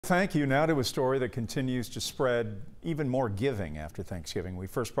thank you. Now to a story that continues to spread even more giving after Thanksgiving. We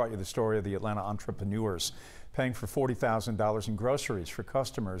first brought you the story of the Atlanta entrepreneurs paying for $40,000 in groceries for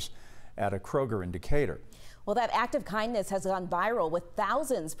customers at a Kroger in Decatur. Well, that act of kindness has gone viral, with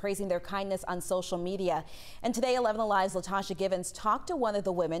thousands praising their kindness on social media. And today, 11 Alive's Latasha Givens talked to one of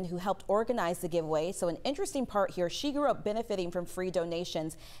the women who helped organize the giveaway. So an interesting part here, she grew up benefiting from free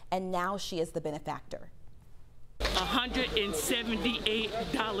donations, and now she is the benefactor.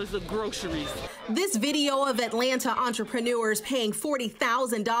 $178 of groceries. This video of Atlanta entrepreneurs paying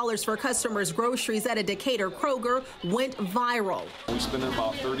 $40,000 for customers' groceries at a Decatur Kroger went viral. We spent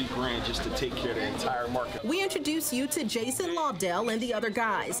about 30 grand just to take care of the entire market. We introduce you to Jason Lobdell and the other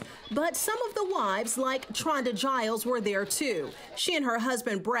guys, but some of the wives, like Tronda Giles, were there too. She and her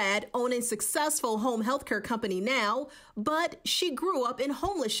husband Brad own a successful home healthcare company now, but she grew up in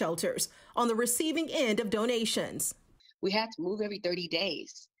homeless shelters on the receiving end of donations. We had to move every 30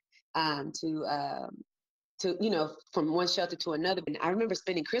 days to from one shelter to another. And I remember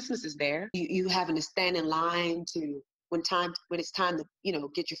spending Christmases there. You having to stand in line to when it's time to,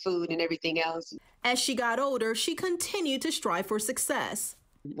 get your food and everything else. As she got older, she continued to strive for success.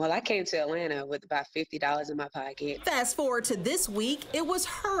 Well, I came to Atlanta with about $50 in my pocket. Fast forward to this week, it was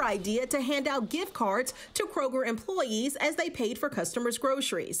her idea to hand out gift cards to Kroger employees as they paid for customers'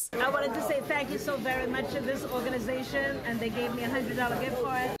 groceries. I wanted to say thank you so very much to this organization, and they gave me a $100 gift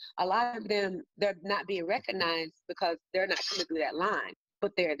card. A lot of them, they're not being recognized because they're not coming through that line,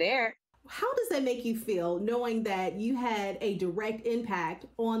 but they're there. How does that make you feel, knowing that you had a direct impact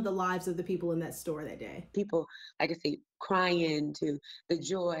on the lives of the people in that store that day? People, like I say, crying to the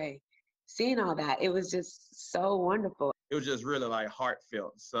joy, seeing all that, it was just so wonderful. It was just really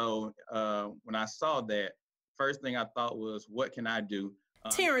heartfelt. So when I saw that, first thing I thought was, what can I do?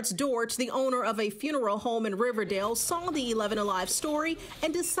 Terrence Dortch, the owner of a funeral home in Riverdale, saw the 11 Alive story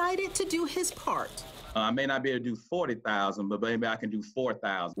and decided to do his part. I may not be able to do 40,000, but maybe I can do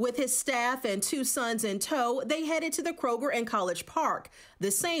 4,000. With his staff and two sons in tow, they headed to the Kroger in College Park,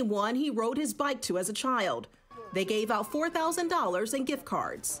 the same one he rode his bike to as a child. They gave out $4,000 in gift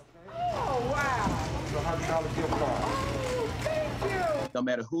cards. Oh, wow. It's a $100 gift card. Oh, thank you. No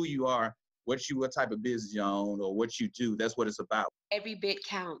matter who you are, what type of business you own or what you do, that's what it's about. Every bit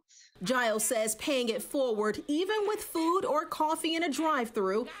counts. Giles says paying it forward, even with food or coffee in a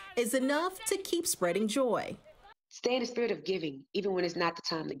drive-thru, is enough to keep spreading joy. Stay in the spirit of giving, even when it's not the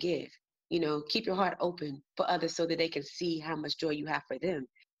time to give. Keep your heart open for others so that they can see how much joy you have for them.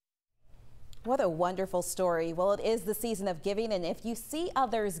 What a wonderful story. Well, it is the season of giving, and if you see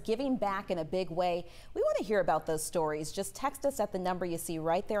others giving back in a big way, we want to hear about those stories. Just text us at the number you see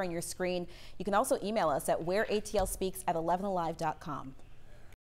right there on your screen. You can also email us at whereatlspeaks@11alive.com.